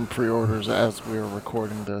 Speaking of pre-orders, as we're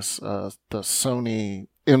recording this, the Sony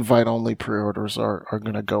invite-only pre-orders are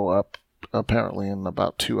going to go up apparently in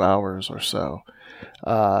about 2 hours or so.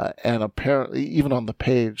 And apparently, even on the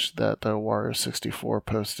page that the Wario64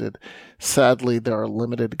 posted, sadly, there are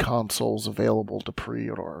limited consoles available to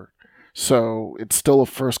pre-order. So it's still a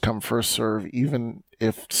first-come, first-serve, even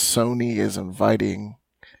if Sony is inviting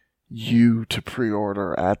you to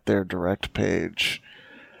pre-order at their direct page.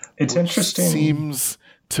 It's interesting. Seems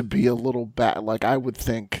to be a little bad. Like, I would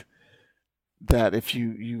think that if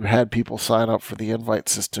you had people sign up for the invite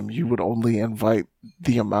system, you would only invite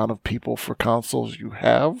the amount of people for consoles you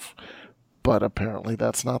have, but apparently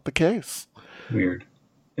that's not the case. Weird.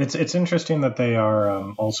 It's interesting that they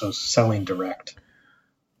are also selling direct.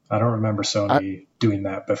 I don't remember Sony doing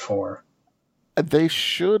that before. They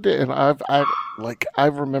should, and I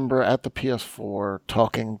remember at the PS4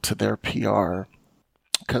 talking to their PR,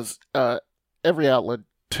 because every outlet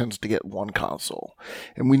tends to get one console,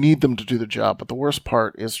 and we need them to do the job. But the worst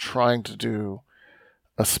part is trying to do,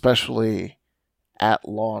 especially at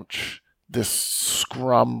launch, this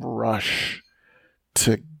scrum rush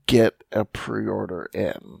to get a pre-order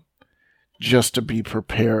in, just to be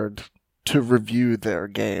prepared to review their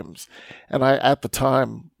games. And at the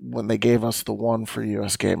time, when they gave us the one for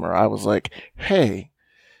US Gamer, I was like, hey,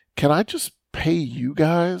 can I just pay you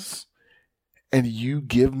guys and you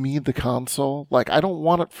give me the console? Like, I don't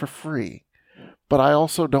want it for free, but I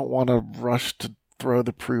also don't want to rush to throw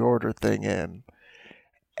the pre-order thing in.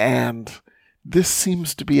 And this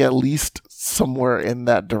seems to be at least somewhere in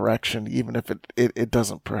that direction, even if it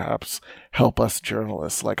doesn't perhaps help us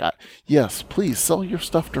journalists. Like, yes, please sell your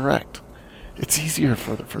stuff direct. It's easier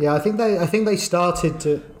for the. Yeah, I think they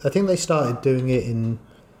started doing it in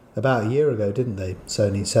about a year ago, didn't they?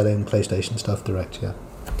 Sony selling PlayStation stuff direct. Yeah.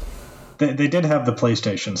 They did have the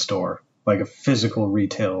PlayStation store, like a physical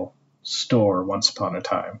retail store once upon a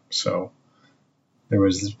time. So there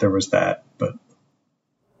was that, but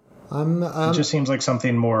it just seems like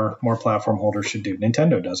something more platform holders should do.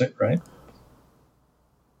 Nintendo does it, right?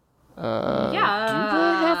 Yeah. Do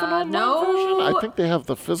they have an online version? I think they have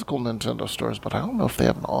the physical Nintendo stores, but I don't know if they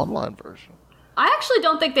have an online version. I actually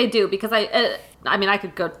don't think they do, because I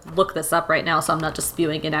could go look this up right now, so I'm not just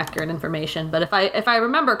spewing inaccurate information. But if I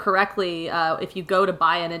remember correctly, if you go to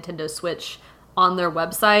buy a Nintendo Switch on their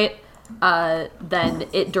website, then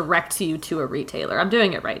it directs you to a retailer. I'm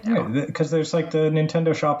doing it right now. Yeah, because there's like the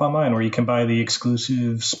Nintendo shop online where you can buy the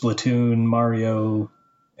exclusive Splatoon, Mario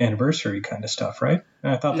anniversary kind of stuff, right?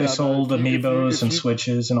 And I thought they sold amiibos and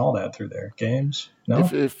Switches and all that through their games. No?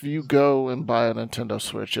 If you go and buy a Nintendo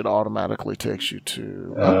Switch, it automatically takes you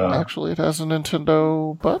to... actually, it has a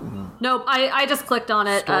Nintendo button. Nope, I just clicked on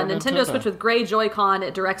it. Nintendo Switch with gray Joy-Con.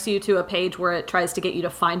 It directs you to a page where it tries to get you to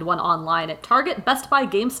find one online at Target, Best Buy,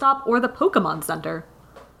 GameStop, or the Pokemon Center.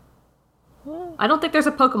 I don't think there's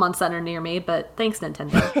a Pokemon Center near me, but thanks,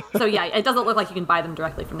 Nintendo. So yeah, it doesn't look like you can buy them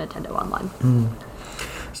directly from Nintendo online.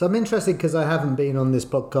 So I'm interested because I haven't been on this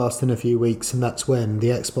podcast in a few weeks, and that's when the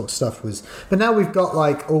Xbox stuff was. But now we've got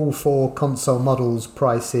like all 4 console models,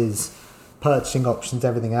 prices, purchasing options,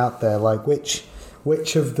 everything out there. Like which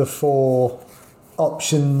of the 4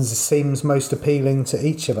 options seems most appealing to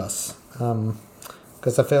each of us?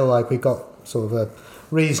 Because I feel like we've got sort of a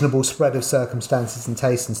reasonable spread of circumstances and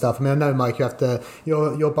tastes and stuff. I mean, I know, Mike,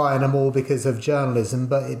 you're buying them all because of journalism,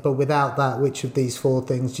 but without that, which of these 4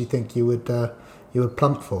 things do you think you would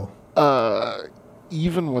plump for?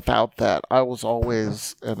 Even without that, I was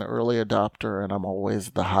always an early adopter, and I'm always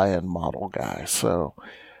the high-end model guy. So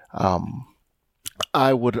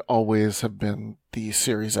I would always have been the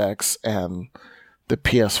Series X and the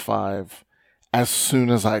PS5 as soon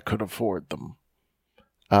as I could afford them,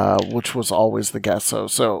 which was always the guess.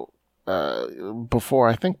 So before,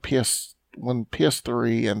 I think when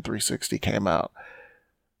PS3 and 360 came out,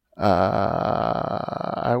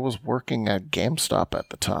 I was working at GameStop at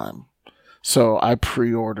the time, so I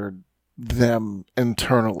pre-ordered them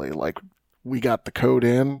internally. Like, we got the code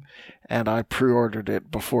in, and I pre-ordered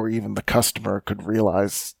it before even the customer could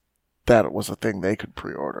realize that it was a thing they could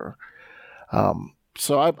pre-order.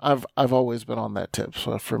 So I've always been on that tip.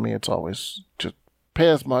 So for me, it's always just pay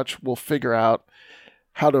as much. We'll figure out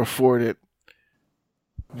how to afford it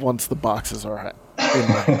once the boxes are in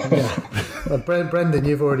my hand. Yeah. Well, Brendan,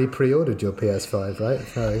 you've already pre-ordered your PS5, right?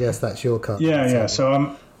 So I guess that's your card. Yeah.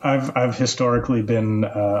 So I've historically been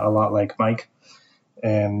a lot like Mike,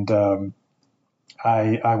 and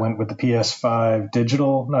I went with the PS5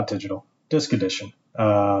 disc edition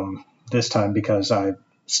this time because I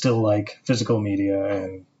still like physical media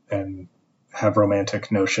and have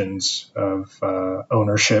romantic notions of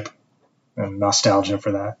ownership and nostalgia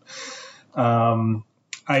for that.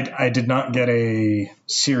 I did not get a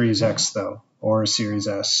Series X though, or a Series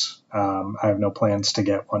S. I have no plans to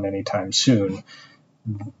get one anytime soon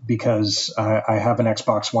because I have an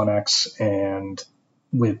Xbox One X, and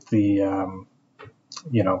with the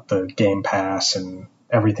the Game Pass and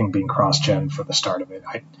everything being cross-gen for the start of it,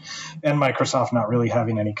 and Microsoft not really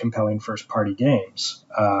having any compelling first-party games,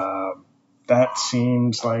 that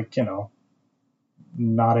seems like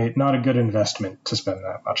not a good investment to spend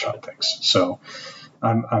that much on things. So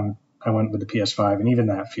I went with the PS5, and even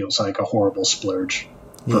that feels like a horrible splurge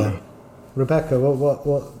for me. Rebecca,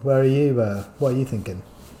 where are you? What are you thinking?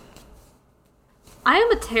 I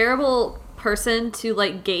am a terrible person to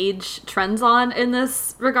gauge trends on in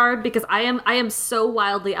this regard because I am so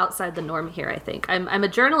wildly outside the norm here. I think I'm a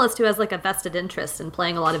journalist who has a vested interest in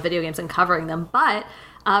playing a lot of video games and covering them, but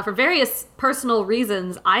for various personal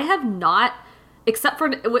reasons, I have not, except for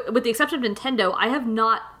with the exception of Nintendo, I have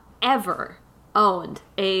not ever owned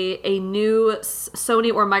a new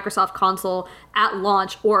Sony or Microsoft console at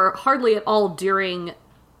launch, or hardly at all during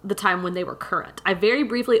the time when they were current. I very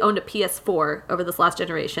briefly owned a PS4 over this last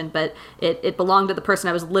generation, but it belonged to the person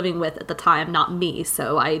I was living with at the time, not me.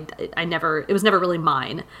 So it was never really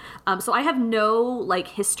mine. So I have no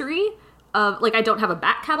history of I don't have a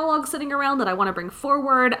back catalog sitting around that I want to bring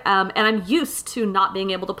forward. And I'm used to not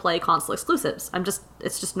being able to play console exclusives.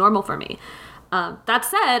 It's just normal for me. That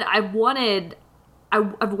said, I've wanted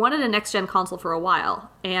a next-gen console for a while,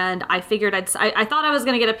 and I figured I thought I was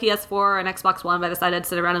going to get a PS4 or an Xbox One, but I decided I'd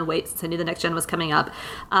sit around and wait since I knew the next-gen was coming up.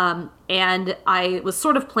 And I was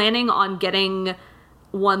sort of planning on getting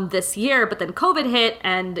one this year, but then COVID hit,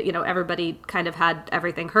 and everybody kind of had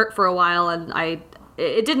everything hurt for a while, and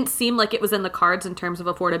it didn't seem like it was in the cards in terms of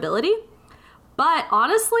affordability. But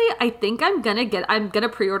honestly, I think I'm gonna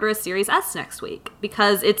pre-order a Series S next week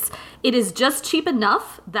because it is just cheap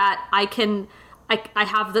enough that I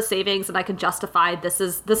have the savings and I can justify this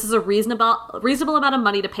is a reasonable amount of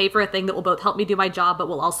money to pay for a thing that will both help me do my job but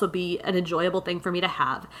will also be an enjoyable thing for me to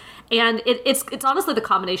have. And it's honestly the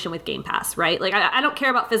combination with Game Pass, right? I don't care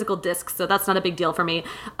about physical discs, so that's not a big deal for me.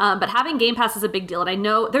 But having Game Pass is a big deal, and I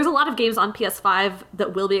know there's a lot of games on PS5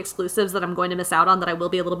 that will be exclusives that I'm going to miss out on that I will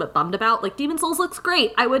be a little bit bummed about. Demon's Souls looks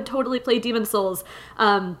great. I would totally play Demon's Souls.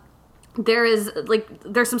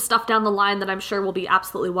 There's some stuff down the line that I'm sure will be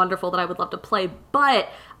absolutely wonderful that I would love to play, but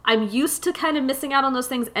I'm used to kind of missing out on those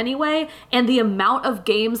things anyway, and the amount of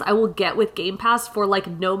games I will get with Game Pass for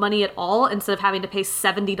no money at all instead of having to pay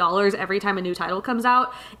 $70 every time a new title comes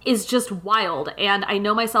out is just wild. And I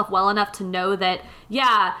know myself well enough to know that,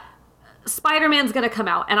 Spider-Man's going to come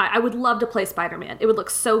out, and I would love to play Spider-Man. It would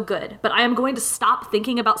look so good. But I am going to stop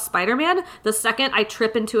thinking about Spider-Man the second I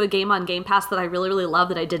trip into a game on Game Pass that I really, really love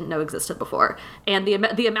that I didn't know existed before. And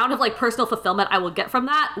the amount of personal fulfillment I will get from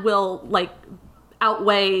that will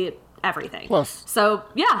outweigh everything. Plus, so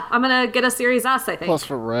yeah, I'm going to get a Series S, I think. Plus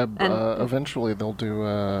for Reb, eventually they'll do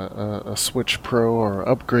a Switch Pro or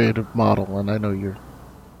upgraded model, and I know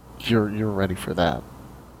you're ready for that.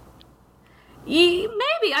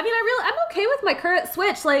 Maybe. I mean, I'm okay with my current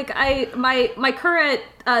Switch. My current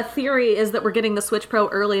theory is that we're getting the Switch Pro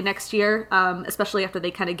early next year, especially after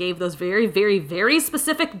they kind of gave those very, very, very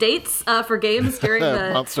specific dates for games during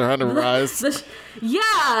the Monster Hunter Rise. What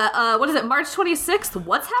is it? March 26th.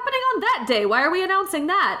 What's happening on that day? Why are we announcing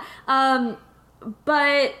that?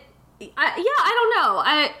 But I don't know.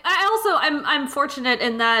 I also I'm fortunate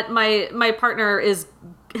in that my partner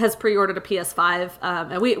has pre-ordered a PS5,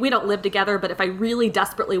 and we don't live together, but if I really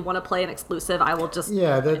desperately want to play an exclusive, I will just...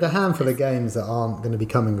 Yeah, the handful of games that aren't going to be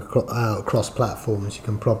coming across platforms, you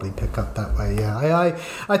can probably pick up that way, yeah.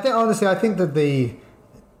 I think, honestly, I think that the...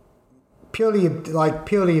 Purely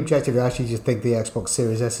objectively, I actually just think the Xbox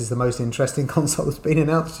Series S is the most interesting console that's been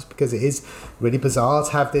announced, just because it is really bizarre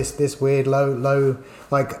to have this weird low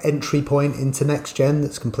entry point into next gen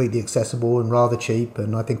that's completely accessible and rather cheap,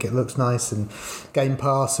 and I think it looks nice, and Game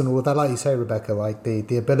Pass and all of that, like you say, Rebecca,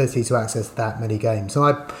 the ability to access that many games.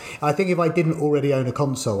 And I think if I didn't already own a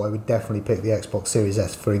console, I would definitely pick the Xbox Series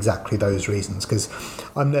S for exactly those reasons, because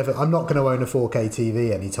I'm not going to own a 4K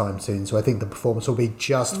TV anytime soon, so I think the performance will be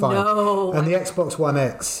just fine. No. And the Xbox One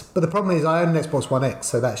X, but the problem is I own an Xbox One X,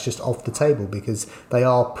 so that's just off the table because they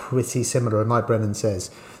are pretty similar. And like Brennan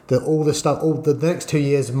says, that all the next 2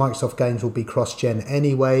 years of Microsoft games will be cross-gen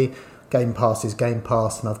anyway. Game Pass is Game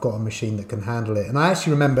Pass, and I've got a machine that can handle it. And I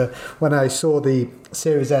actually remember when I saw the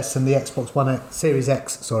Series S and the Xbox One X, Series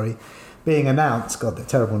X, being announced. God, they're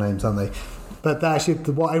terrible names, aren't they? But actually,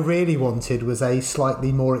 what I really wanted was a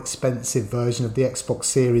slightly more expensive version of the Xbox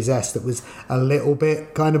Series S that was a little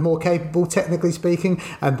bit kind of more capable, technically speaking.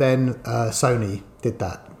 And then Sony did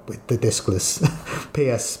that with the discless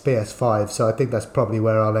PS5. So I think that's probably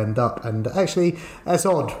where I'll end up. And actually, that's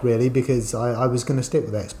odd, really, because I was going to stick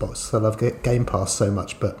with Xbox. I love Game Pass so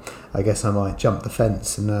much, but I guess I might jump the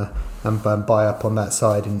fence and buy up on that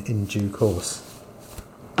side in due course.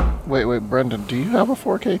 Wait, Brendan, do you have a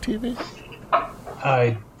 4K TV?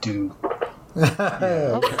 I do. Okay,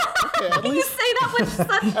 at You least, say that with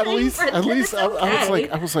such at least, I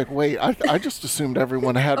okay. was like, wait, I just assumed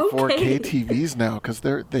everyone had 4K TVs now because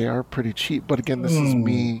they are pretty cheap. But again, this is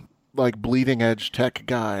me, like bleeding edge tech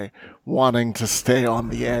guy, wanting to stay on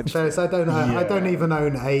the edge. So I don't even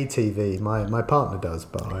own a TV. My partner does,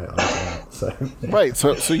 but I don't. So Right,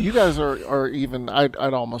 so you guys are even. I'd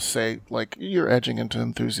almost say like you're edging into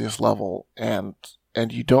enthusiast level, and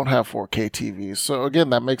you don't have 4K TVs. So again,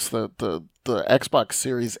 that makes the Xbox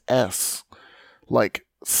Series S like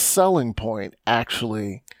selling point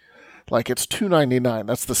actually like it's $299.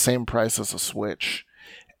 That's the same price as a Switch,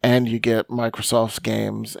 and you get Microsoft's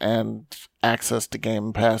games and access to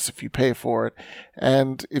Game Pass if you pay for it.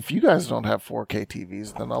 And if you guys don't have 4K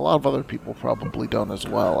TVs, then a lot of other people probably don't as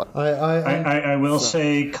well. I will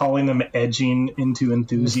say, calling them edging into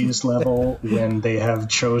enthusiast level when they have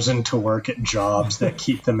chosen to work at jobs that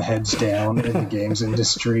keep them heads down in the games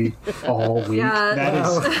industry all week. Yeah.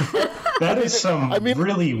 That is some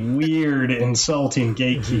really weird, insulting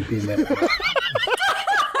gatekeeping there.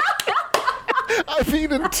 I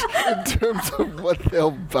mean, in terms of what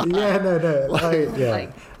they'll buy. Yeah,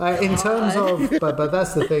 no. In terms of, but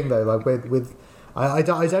that's the thing though. Like I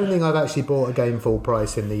don't think I've actually bought a game full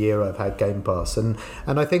price in the year I've had Game Pass, and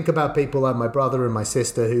I think about people like my brother and my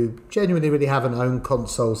sister who genuinely really haven't owned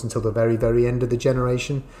consoles until the very, very end of the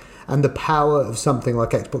generation, and the power of something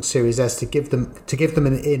like Xbox Series S to give them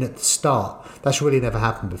an in at the start. That's really never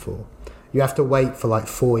happened before. You have to wait for like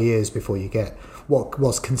 4 years before you get what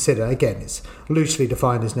was considered, again, it's loosely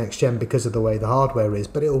defined as next gen because of the way the hardware is,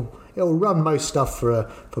 but it'll run most stuff for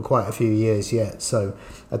quite a few years yet. So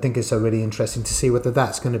I think it's really interesting to see whether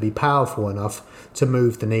that's going to be powerful enough to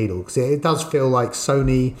move the needle, because it does feel like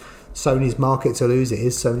Sony's market to lose. It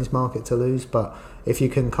is Sony's market to lose, but if you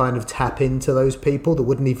can kind of tap into those people that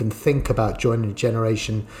wouldn't even think about joining a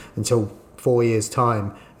generation until 4 years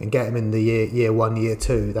time and get them in the year 1, year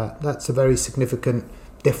 2, that's a very significant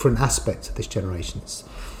different aspect of this generation. It's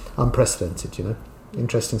unprecedented,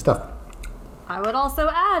 interesting stuff. I would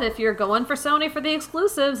also add, if you're going for Sony for the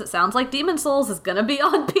exclusives, it sounds like Demon's Souls is going to be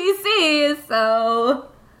on PC,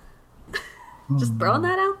 so just throwing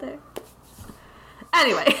that out there.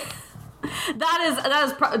 Anyway, that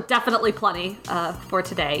is definitely plenty for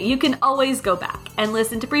today. You can always go back and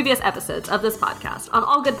listen to previous episodes of this podcast on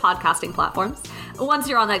all good podcasting platforms. Once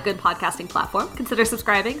you're on that good podcasting platform, consider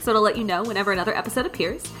subscribing so it'll let you know whenever another episode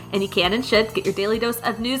appears. And you can and should get your daily dose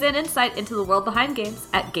of news and insight into the world behind games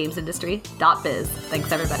at gamesindustry.biz.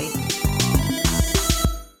 Thanks, everybody.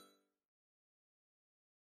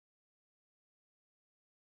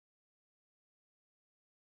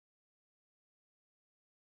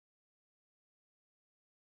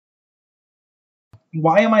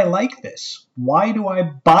 Why am I like this? Why do I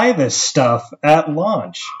buy this stuff at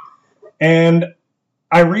launch? And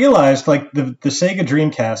I realized like the Sega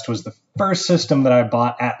Dreamcast was the first system that I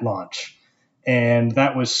bought at launch. And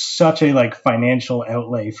that was such a like financial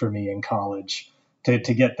outlay for me in college to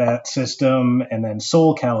get that system, and then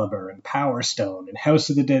Soul Calibur and Power Stone and House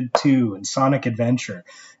of the Dead 2 and Sonic Adventure.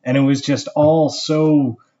 And it was just all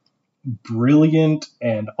so brilliant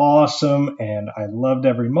and awesome, and I loved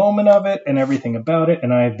every moment of it and everything about it,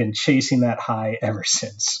 and I've been chasing that high ever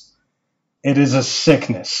since. It is a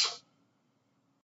sickness.